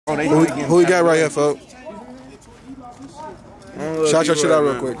Who we got right here, folks? Shout your shit out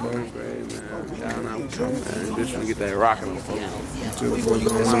real quick, man. Just trying to get that rocking on folks.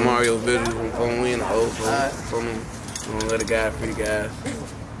 Some Mario videos from Woney and the old folks. From let the guy, pretty guys.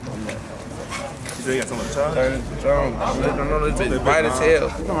 You got some of the tongue? I don't know, this bitch bite as hell.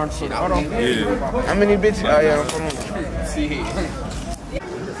 Shit, hold on. Yeah. How many bitches? Oh, yeah, hold on. See here.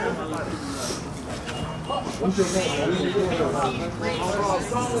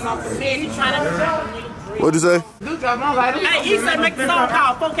 What'd you say? Hey, he said make the song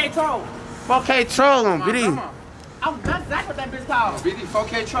called 4K Troll. 4K Troll on BD. That's what that bitch called. BD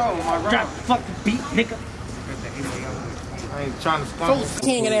 4K Troll on my bro. Drop the fucking beat, nigga. I ain't trying to stop.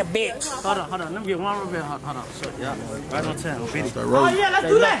 King of that bitch. Hold on. Let me get one more bit. Hold on. Shut yeah. Right on time. Oh, yeah, let's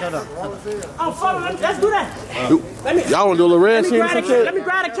do that. Oh, follow. Let's do that. Y'all want to do a little red scene? Let me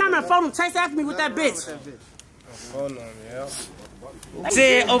grab the camera and follow him. Chase after me with that bitch. Hold on, yeah.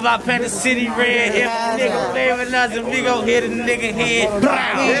 Said over our Panther City Red. If a nigga play with us, if we gon' hit a nigga head.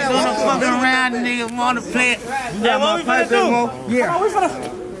 Niggas gonna fuck around, niggas wanna play it. Yeah, what we finna do? Yeah.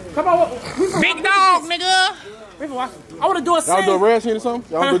 Come on, big dog, nigga. I wanna do a scene. Y'all do a red scene or something?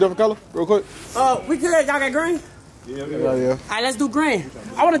 Y'all do a different color? Real quick? We could. Y'all got green? Yeah. Alright, let's do green.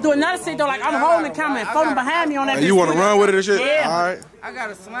 I wanna do another scene though, like I'm holding the camera and floating behind me on that. And you wanna run with it and shit? Yeah. Alright. I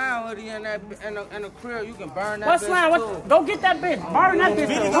got a slime hoodie in that in the crib. You can burn that. What slime? What? Go get that bitch. Burn that bitch.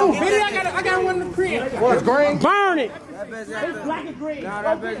 Ooh, Billy, I got one in the crib. What's green? Burn it. It's black and green. Nah,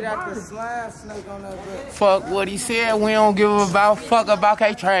 that bitch got the slime snake on that bitch. Fuck what he said. We don't give a about. Fuck about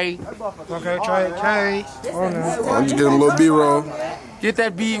K-Trade. Okay, trade. Oh, no. I'm just getting a little B-roll. Get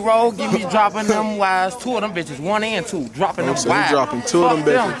that B-roll. Give me dropping them wires. 2 of them bitches. 1 and 2. Dropping them wires. You dropping 2 of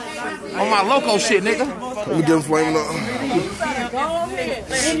them bitches. On my loco shit, nigga. Let me get them flaming up.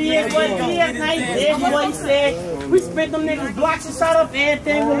 What he said. We spent them niggas blocks and shot up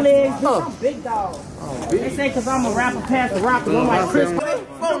everything with legs. Big dog. They say because I'm a rapper past the rocker. I'm like Chris.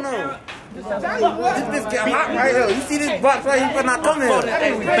 This bitch get hot right here. You see this box right here? Not coming here.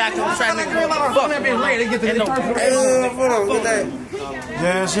 Back to the track, nigga. Fuck that bitch ready to get the hold on, get that.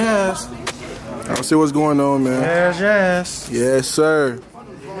 Yes. I'll see what's going on, man. Yes. Yes, sir.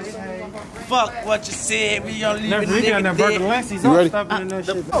 Fuck what you said. We only leave it You ready?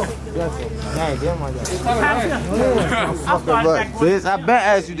 Bitch, I bet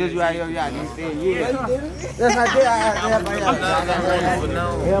asked you did you out here, y'all. You said yeah. Yes, I did.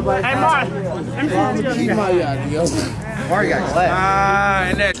 Hey, Mark. Mark got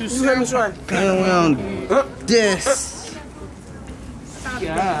class. And that you heard me, sir? This.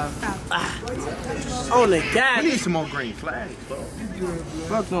 On the guy. We need some more green flags, bro.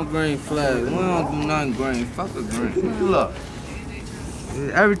 Fuck no green flag. We don't do nothing green. Fuck a green. Look.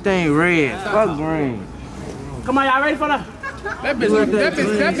 Everything red. Fuck green. Come on, y'all ready for that? That bitch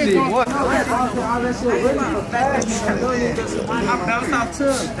going. What?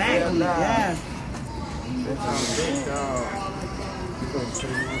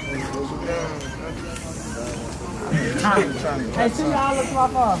 Hey, see y'all look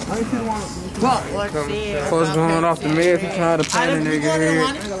like Folks going off the meds. He tried to paint a nigga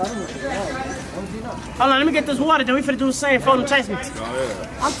head. Hold on, let me get this water, then we finna do the same for them chase me.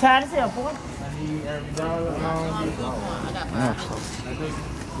 I'm tired as hell, boy.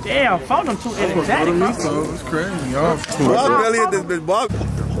 Damn, phone them too energetic. It's crazy, y'all. I'm really at this bitch, Bob.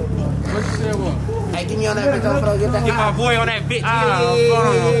 Hey, get me on that bitch, don't get that. Get my boy on that bitch.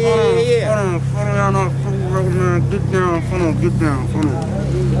 Get down.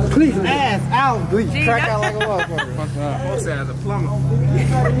 Please, ass out. Crack out like a motherfucker. Most as a plumber.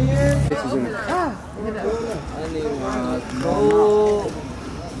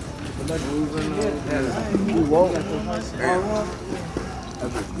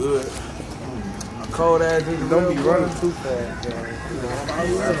 That's good. Cold ass niggas don't be running too fast,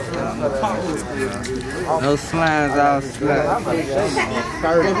 no slimes out slap.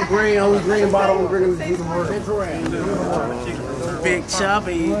 Green, only green bottle, green. Big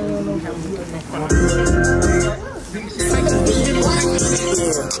chubby.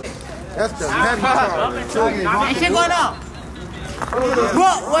 That's the heavy part. Hey, shit going on?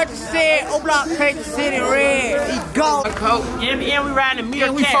 What you said? O-Block Panther City Red. He go. Yeah, we riding the Yeah,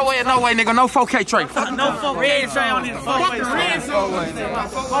 we 4-way, no way, nigga. No 4K tray. No 4K tray on this 4-way.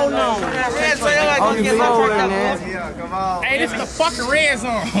 Hold on. Red tray, I like to get my come on. Hey, this is the fucking red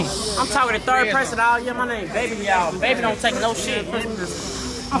zone. I'm talking to third person all year. My name Baby, y'all. Baby don't take no shit. Baby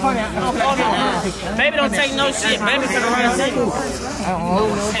don't take no shit. Baby for the right thing.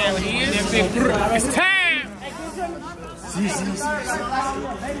 It's time.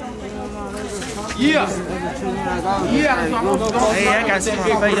 Yeah. Hey, I got some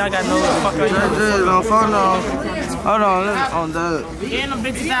face. I got no fuck. Hold on, on the.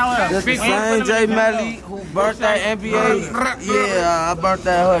 That's the same J Melly who burnt that NBA. Yeah, I burnt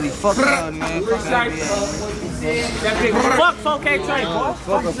that hoodie. Fuck that, man. Fuck that NBA. Fuck 4K Trey, boy.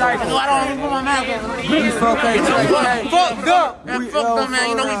 Fuck Trey. I don't even put my mouth on. 4K Trey. Fuck up. Fuck up, man.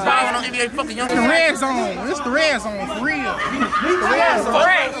 You know we balling on NBA fucking young. The red zone. It's the red zone for real. The red zone.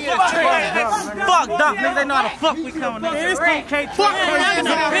 Fuck Doc, nigga. They know how the fuck we coming in. It's 4K Trey. Fuck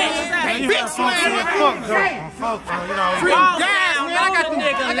bitch. Bitch slam. Fuck Doc. You know. Free guys, man. I got the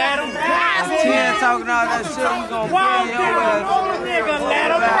nigga. Let him. Ten talking all that shit. We gon' bring your ass. Nigga, let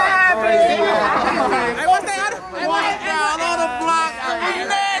him. Hey, what's that? Walk down on the block. Hey,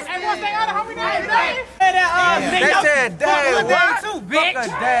 what's that other homie name? They said Dave. What? Bitch. Fuck a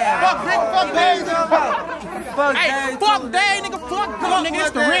Dave. Fuck days. Fuck Hey, Dave. fuck day, nigga. Fuck good, nigga.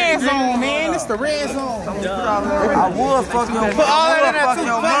 It's the red zone, man. It's the red zone. I would fuck your mama. Fuck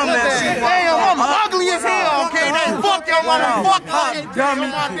your mama and shit. Damn, I'm ugly as hell, okay? Fuck your mama. Fuck her.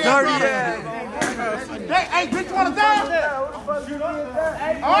 Dummy, dirty ass. Hey, bitch, you wanna die?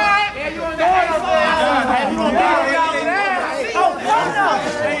 All right. Yeah, you wanna die? Hey, you wanna die? Oh, fuck no.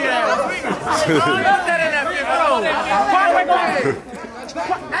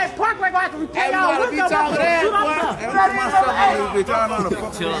 Hey, Parkway gonna have to retain y'all with them.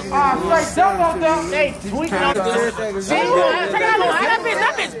 Hey, tweaking on this. Check it out,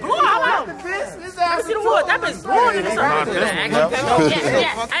 that bitch blue. How about? Let's see the wood. That bitch blue.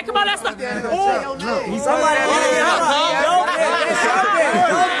 Hey, come on, that's the. Somebody.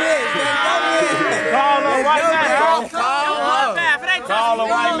 Call her right now. Call her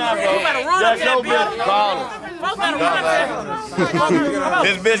right now, bro. That's your bitch. Call her.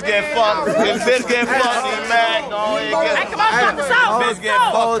 This bitch get fucked. This bitch get fucked. He mad. Hey, come on, fuck this out. Bitch get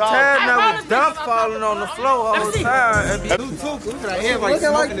fucked. Time that was dump falling on the floor all the time.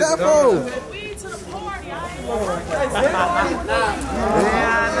 Looking like that fool.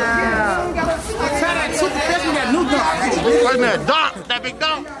 Wait a minute, Doc. That big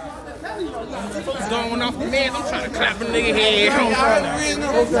Doc. Going off the man, I'm trying to clap a nigga head.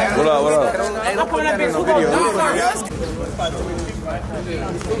 What up? Hey, don't put that bitch. Who gonna do it?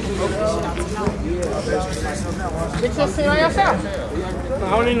 Get your seat on yourself. I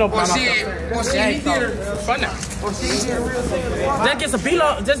don't need no fun. Shit, fun now. Just get some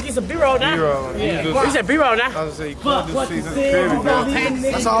B-roll. Just get some B-roll now. Yeah. You said B-roll now. I was say,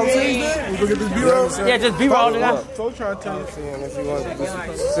 that's all I'm saying. We go get this B-roll. Yeah, just B-roll now. So I'm trying to tell you, if you want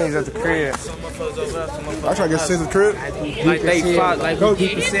to scenes at the crib. I try to get scenes at the crib. Like they fought, like we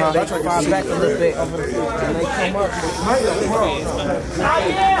keep it simple. I try to get back a little bit. And they come up. Hey,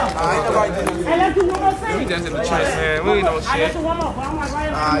 let's do one more thing. We just in the chest, man. We ain't no shit. Let's do one more.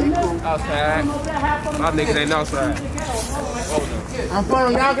 Outside. My niggas ain't outside. I'm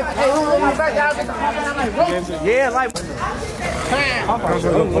following y'all. Get the back. Y'all get the fuck. Yeah, like. Put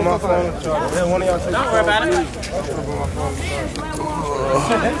my phone in charge. Then one of y'all take Don't worry about it.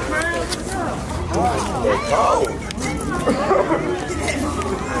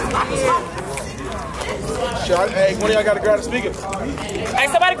 Hey, one of y'all got to grab the speaker. Hey,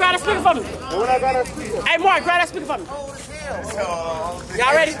 somebody grab that speaker for me. Hey, Mark, grab that speaker for me.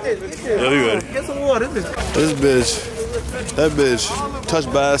 Y'all ready? Yeah, we ready. Get some water. That bitch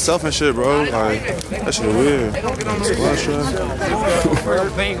touched by itself and shit, bro. Like, that shit weird.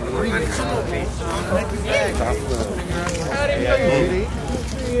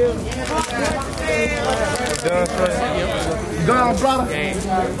 Go on, brother. Yeah.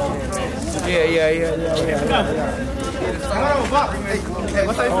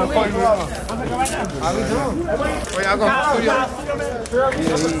 What's that for me? How we doing? Where y'all going to studio?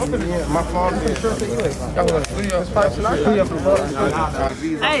 Yeah. My phone. Y'all going to studio?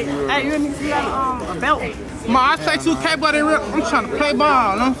 Hey, you need to see a belt. Ma, I play 2K, but I'm trying to play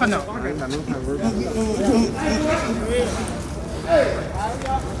ball. I'm for now.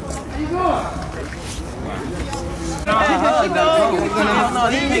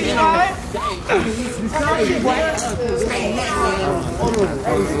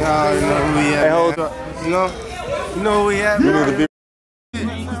 Hey, hold up. You know who we at?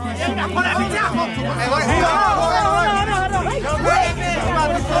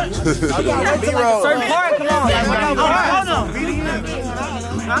 B-roll. Certain part, come on.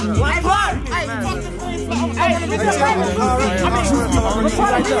 What part? Hey,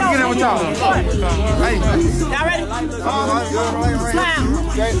 get in with y'all. Hey. Y'all ready? Slam.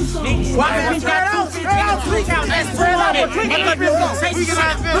 Walk straight out. Straight out. Spread out.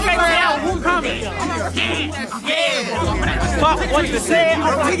 Look at y'all. Who come? coming. Yeah. Fuck what you said.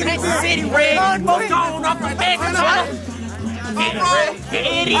 I'm like Texas City red. Folks gone off the back.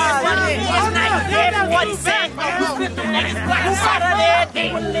 It is what it is. Nice what he said.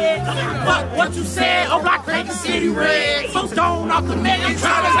 Fuck what you said. I'm like Texas City red. Folks gone off the back. I'm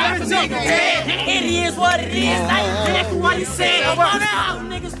trying to laugh a nigga head. It is what it is. Nice what he said.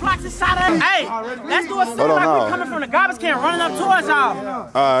 Niggas blocks inside of. Hey, let's do a song like we coming from the garbage can running up towards y'all.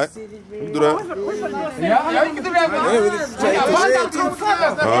 Alright. We can do that. Yeah, you can do that.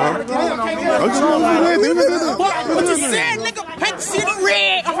 What you said, nigga? Paint the city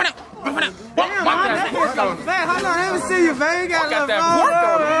red. I'm finna. Man, hold on, let me see you, man. You got that pork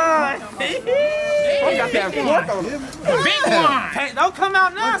on it. You got that pork on it. Big one. Don't come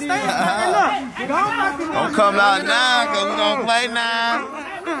out now. Stay in. Don't come out now, cause we gonna play now.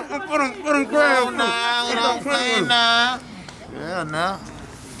 Put them crabs now. We don't play now. Yeah, now.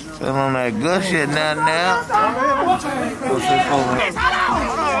 Still on that good shit now.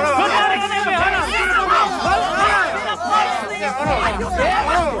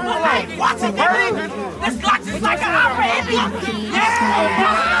 Watch it, baby. This block is like an opera. Yeah.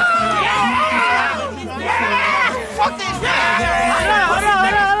 Fuck this. Hold on.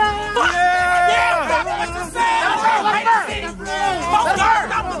 Fuck. Yeah. Fuck what you said. Fuck dirt.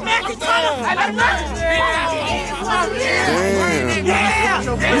 I'm the man. Yeah.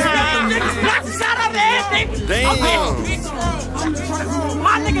 Niggas block the shot of everything. Damn.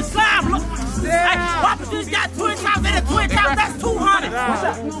 My niggas slime. Look. Hey, Papa just got twin chops in a twin chop. That's 200.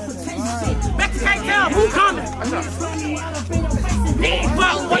 Becky can't tell who coming.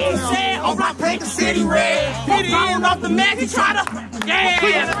 Fuck what you said. I'm like paint the city red. It is off the magic try to. Yeah,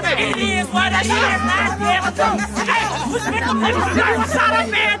 it is what it is. Hey, what's with the niggas? Shot up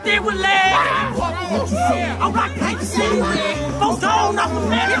everything with legs. I'm like paint the city red. Folks on off the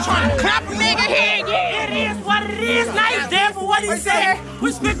magic trying to clap a nigga head. Yeah, it is what it is. Now you there for what he said.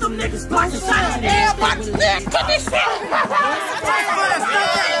 We spit them niggas like a shot of air. But put this shit.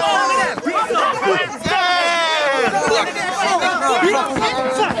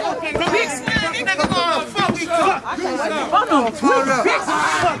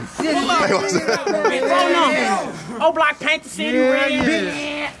 Oh, block paint the city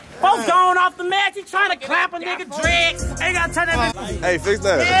red. Folks going off the match, he trying to clap a nigga dreads. Ain't gotta turn that bitch. Hey, fix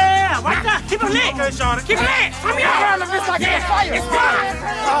that. Yeah, right there. Keep him lit. Keep him lit. Come here. It's like fire. It's fire.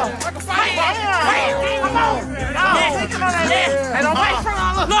 Wait, come on. Yeah. Hey, don't wait.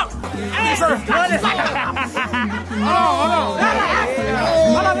 Look. Hey,